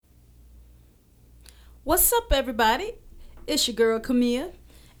What's up, everybody? It's your girl Camille,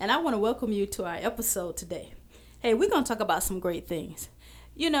 and I want to welcome you to our episode today. Hey, we're going to talk about some great things.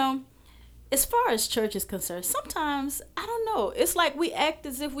 You know, as far as church is concerned, sometimes, I don't know, it's like we act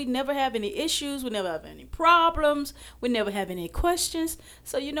as if we never have any issues, we never have any problems, we never have any questions.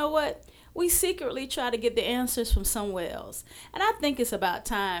 So, you know what? We secretly try to get the answers from somewhere else. And I think it's about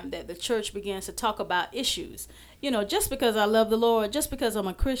time that the church begins to talk about issues. Just because I love the Lord, just because I'm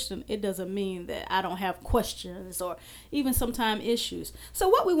a Christian, it doesn't mean that I don't have questions or even sometimes issues. So,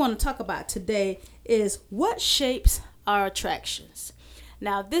 what we want to talk about today is what shapes our attractions.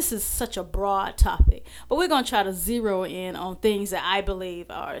 Now, this is such a broad topic, but we're going to try to zero in on things that I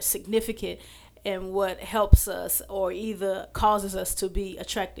believe are significant and what helps us or either causes us to be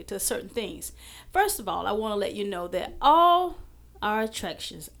attracted to certain things. First of all, I want to let you know that all our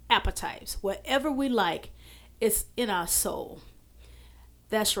attractions, appetites, whatever we like, is in our soul.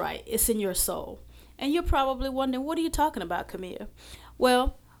 That's right, it's in your soul. And you're probably wondering, what are you talking about, Camille?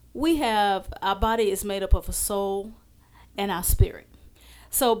 Well, our body is made up of a soul and our spirit.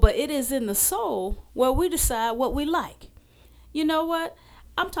 So, but it is in the soul where we decide what we like. You know what?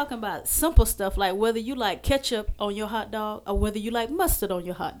 I'm talking about simple stuff like whether you like ketchup on your hot dog or whether you like mustard on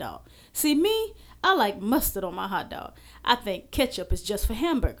your hot dog. See, me, I like mustard on my hot dog. I think ketchup is just for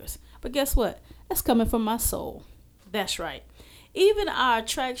hamburgers. But guess what? That's coming from my soul. That's right. Even our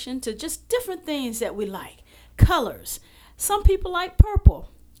attraction to just different things that we like. Colors. Some people like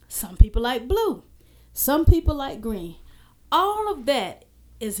purple. Some people like blue. Some people like green. All of that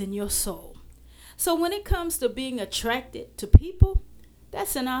is in your soul. So when it comes to being attracted to people,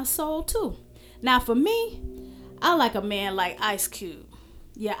 that's in our soul too. Now for me, I like a man like Ice Cube.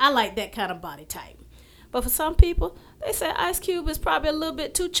 Yeah, I like that kind of body type. But for some people, they say Ice Cube is probably a little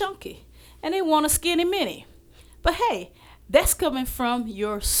bit too chunky and they want a skinny mini. But hey, that's coming from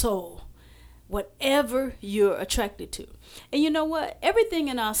your soul, whatever you're attracted to. And you know what? Everything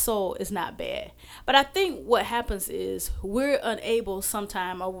in our soul is not bad. But I think what happens is we're unable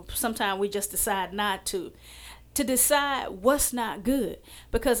sometime we just decide not to decide what's not good.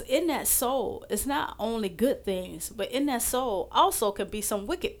 Because in that soul, it's not only good things, but in that soul also can be some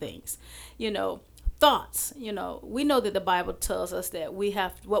wicked things. You know, thoughts. We know that the Bible tells us that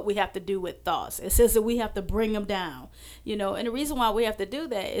what we have to do with thoughts. It says that we have to bring them down. And the reason why we have to do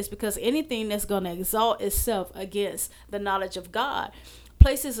that is because anything that's going to exalt itself against the knowledge of God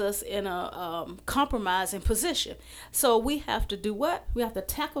places us in a compromising position. So we have to do what? We have to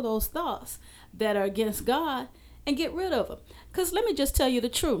tackle those thoughts that are against God and get rid of them. Because let me just tell you the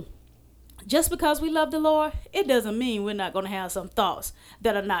truth. Just because we love the Lord, it doesn't mean we're not going to have some thoughts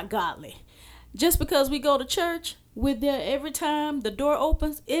that are not godly. Just because we go to church, we're there every time the door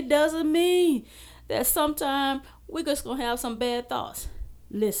opens, it doesn't mean that sometime we're just going to have some bad thoughts.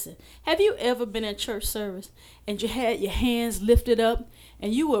 Listen, have you ever been in church service and you had your hands lifted up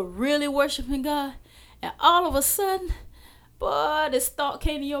and you were really worshiping God, and all of a sudden, boy, this thought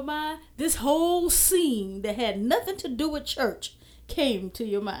came to your mind? This whole scene that had nothing to do with church came to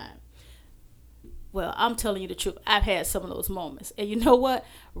your mind. Well, I'm telling you the truth. I've had some of those moments. And you know what?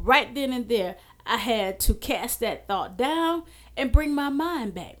 Right then and there, I had to cast that thought down and bring my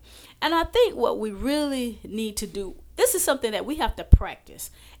mind back. And I think what we really need to do, this is something that we have to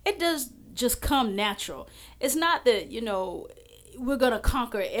practice. It does just come natural. It's not that, we're going to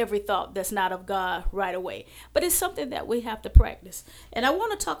conquer every thought that's not of God right away. But it's something that we have to practice. And I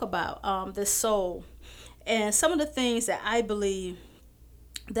want to talk about the soul and some of the things that I believe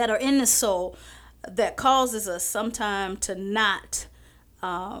that are in the soul that causes us sometime to not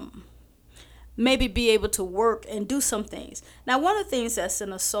maybe be able to work and do some things. Now, one of the things that's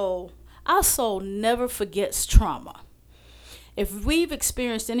in the soul, our soul never forgets trauma. If we've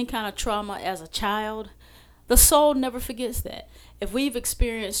experienced any kind of trauma as a child, the soul never forgets that. If we've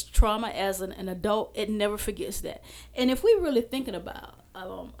experienced trauma as an adult, it never forgets that. And if we're really thinking about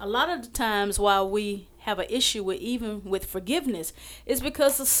a lot of the times why we have an issue with forgiveness is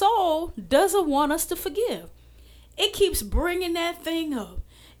because the soul doesn't want us to forgive. It keeps bringing that thing up.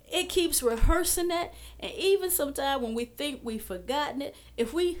 It keeps rehearsing that. And even sometimes when we think we've forgotten it,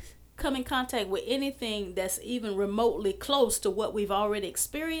 if we come in contact with anything that's even remotely close to what we've already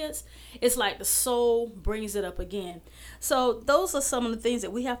experienced, it's like the soul brings it up again. So those are some of the things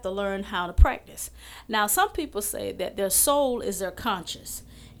that we have to learn how to practice. Now, some people say that their soul is their conscience.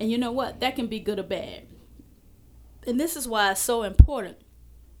 And you know what? That can be good or bad. And this is why it's so important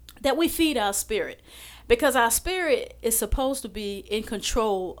that we feed our spirit, because our spirit is supposed to be in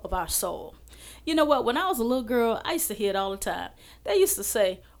control of our soul. You know what? When I was a little girl, I used to hear it all the time. They used to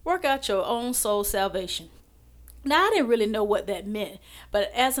say, work out your own soul salvation. Now, I didn't really know what that meant,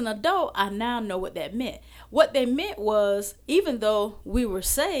 but as an adult, I now know what that meant. What they meant was, even though we were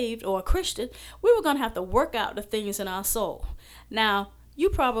saved or a Christian, we were going to have to work out the things in our soul. Now, you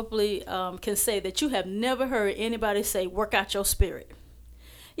probably can say that you have never heard anybody say, work out your spirit.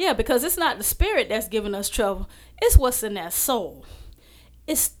 Yeah, because it's not the spirit that's giving us trouble, it's what's in that soul.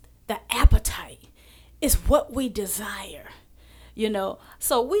 It's the appetite, it's what we desire.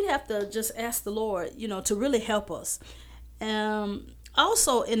 So we'd have to just ask the Lord, to really help us.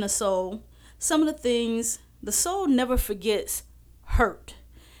 Also in the soul, some of the things, the soul never forgets hurt.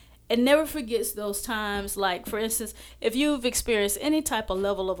 It never forgets those times, like, for instance, if you've experienced any type of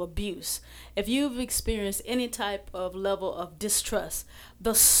level of abuse, if you've experienced any type of level of distrust,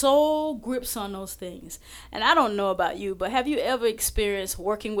 the soul grips on those things. And I don't know about you, but have you ever experienced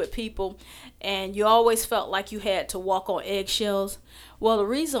working with people and you always felt like you had to walk on eggshells? Well, the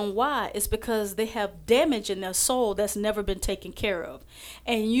reason why is because they have damage in their soul that's never been taken care of.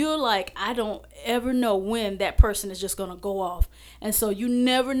 And you're like, I don't ever know when that person is just going to go off. And so you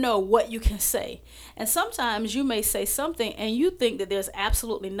never know what you can say. And sometimes you may say something and you think that there's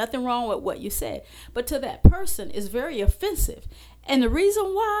absolutely nothing wrong with what you said. But to that person, it's very offensive. And the reason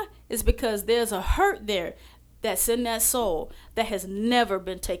why is because there's a hurt there that's in that soul that has never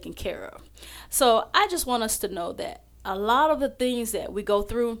been taken care of. So I just want us to know that a lot of the things that we go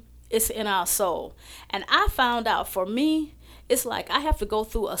through, it's in our soul. And I found out, for me, it's like I have to go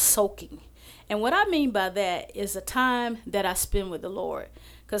through a soaking. And what I mean by that is a time that I spend with the Lord.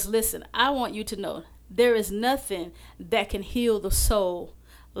 Because listen, I want you to know there is nothing that can heal the soul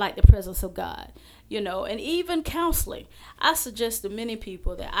like the presence of God. And even counseling. I suggest to many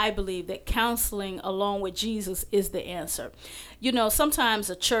people that I believe that counseling along with Jesus is the answer. Sometimes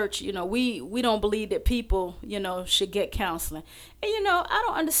a church, we don't believe that people, should get counseling. And, I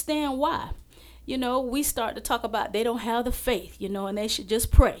don't understand why. We start to talk about they don't have the faith, and they should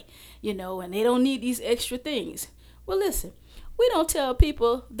just pray, and they don't need these extra things. Well, listen, we don't tell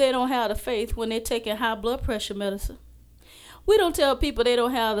people they don't have the faith when they're taking high blood pressure medicine. We don't tell people they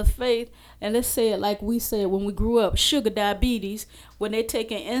don't have the faith, and let's say it like we said when we grew up, sugar diabetes, when they're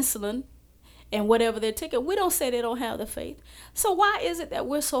taking insulin and whatever they're taking. We don't say they don't have the faith. So why is it that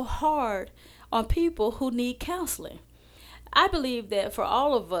we're so hard on people who need counseling? I believe that for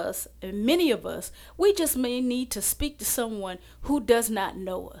all of us, and many of us, we just may need to speak to someone who does not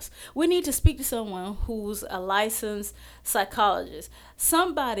know us. We need to speak to someone who's a licensed psychologist,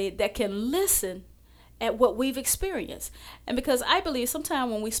 somebody that can listen at what we've experienced. And because I believe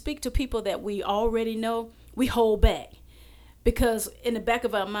sometimes when we speak to people that we already know, we hold back. Because in the back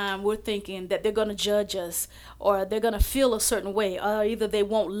of our mind, we're thinking that they're going to judge us, or they're going to feel a certain way, or either they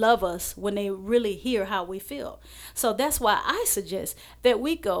won't love us when they really hear how we feel. So that's why I suggest that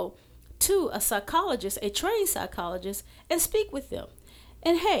we go to a psychologist, a trained psychologist, and speak with them.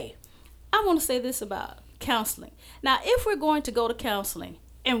 And hey, I want to say this about counseling. Now, if we're going to go to counseling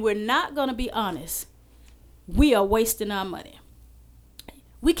and we're not going to be honest, we are wasting our money.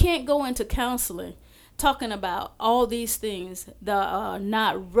 We can't go into counseling talking about all these things that are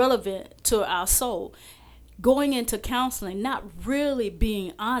not relevant to our soul. Going into counseling, not really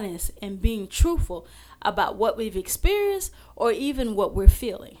being honest and being truthful about what we've experienced or even what we're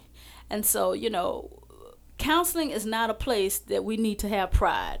feeling. And so, counseling is not a place that we need to have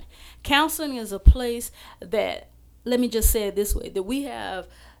pride. Counseling is a place that, let me just say it this way, that we have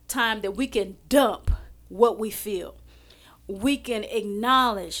time that we can dump what we feel. We can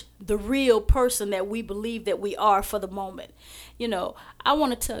acknowledge the real person that we believe that we are for the moment. I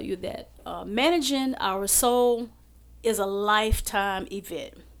want to tell you that managing our soul is a lifetime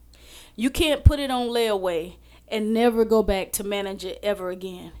event. You can't put it on layaway and never go back to manage it ever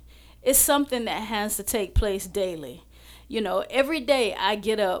again. It's something that has to take place daily. Every day I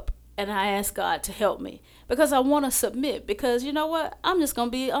get up and I ask God to help me because I want to submit, because you know what? I'm just going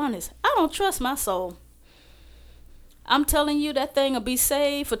to be honest. I don't trust my soul. I'm telling you, that thing will be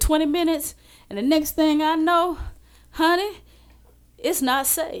saved for 20 minutes, and the next thing I know, honey, it's not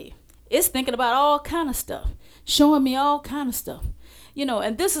saved. It's thinking about all kind of stuff, showing me all kind of stuff.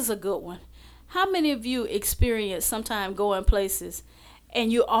 And this is a good one. How many of you experience sometime going places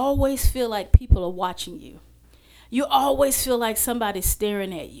and you always feel like people are watching you? You always feel like somebody's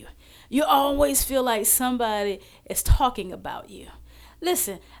staring at you. You always feel like somebody is talking about you.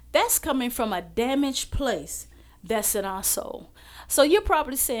 Listen, that's coming from a damaged place that's in our soul. So you're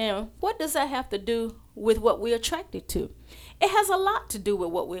probably saying, what does that have to do with what we're attracted to? It has a lot to do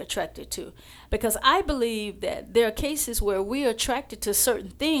with what we're attracted to, because I believe that there are cases where we're attracted to certain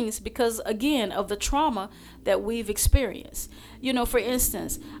things because, again, of the trauma that we've experienced. For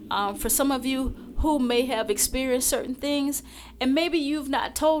instance, for some of you who may have experienced certain things, and maybe you've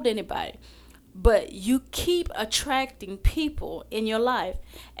not told anybody, but you keep attracting people in your life,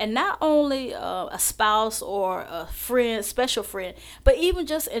 and not only a spouse or a friend, special friend, but even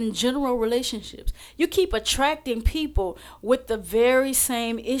just in general relationships. You keep attracting people with the very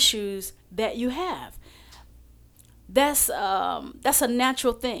same issues that you have. That's a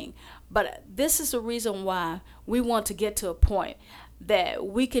natural thing, but this is the reason why we want to get to a point that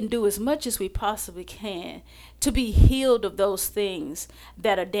we can do as much as we possibly can to be healed of those things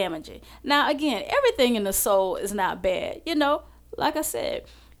that are damaging. Now, again, everything in the soul is not bad. Like I said,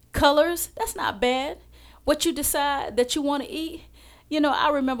 colors, that's not bad. What you decide that you want to eat. I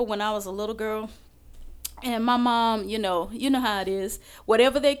remember when I was a little girl, and my mom, you know how it is.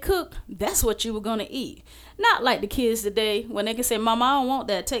 Whatever they cook, that's what you were going to eat. Not like the kids today when they can say, Mama, I don't want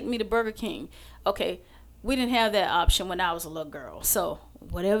that. Take me to Burger King. Okay, we didn't have that option when I was a little girl. So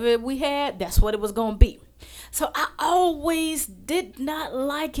whatever we had, that's what it was going to be. So I always did not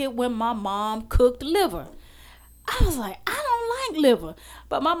like it when my mom cooked liver. I was like, I don't like liver.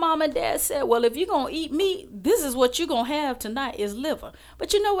 But my mom and dad said, well, if you're going to eat meat, this is what you're going to have tonight is liver.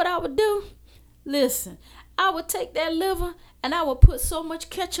 But you know what I would do? Listen, I would take that liver and I would put so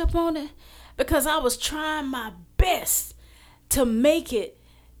much ketchup on it because I was trying my best to make it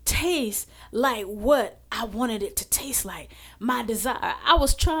taste like what I wanted it to taste like. My desire. I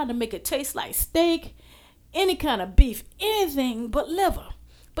was trying to make it taste like steak, any kind of beef, anything but liver.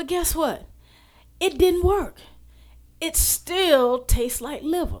 But guess what? It didn't work. It still tastes like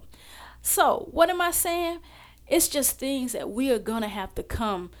liver. So what am I saying? It's just things that we are going to have to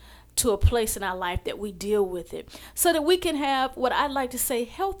come to a place in our life that we deal with it so that we can have what I like to say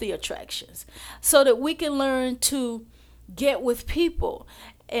healthy attractions, so that we can learn to get with people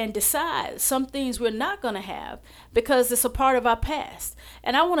and decide some things we're not going to have because it's a part of our past.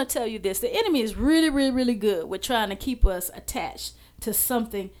 And I want to tell you this, the enemy is really, really, really good with trying to keep us attached to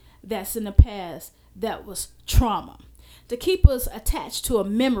something that's in the past that was trauma, to keep us attached to a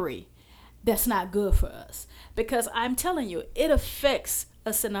memory that's not good for us. Because I'm telling you, it affects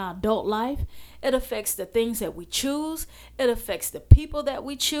us in our adult life. It affects the things that we choose. It affects the people that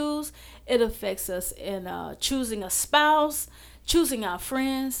we choose. It affects us in choosing a spouse, choosing our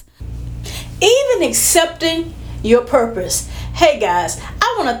friends, even accepting your purpose. Hey guys,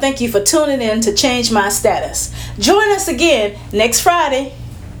 I want to thank you for tuning in to Change My Status. Join us again next Friday.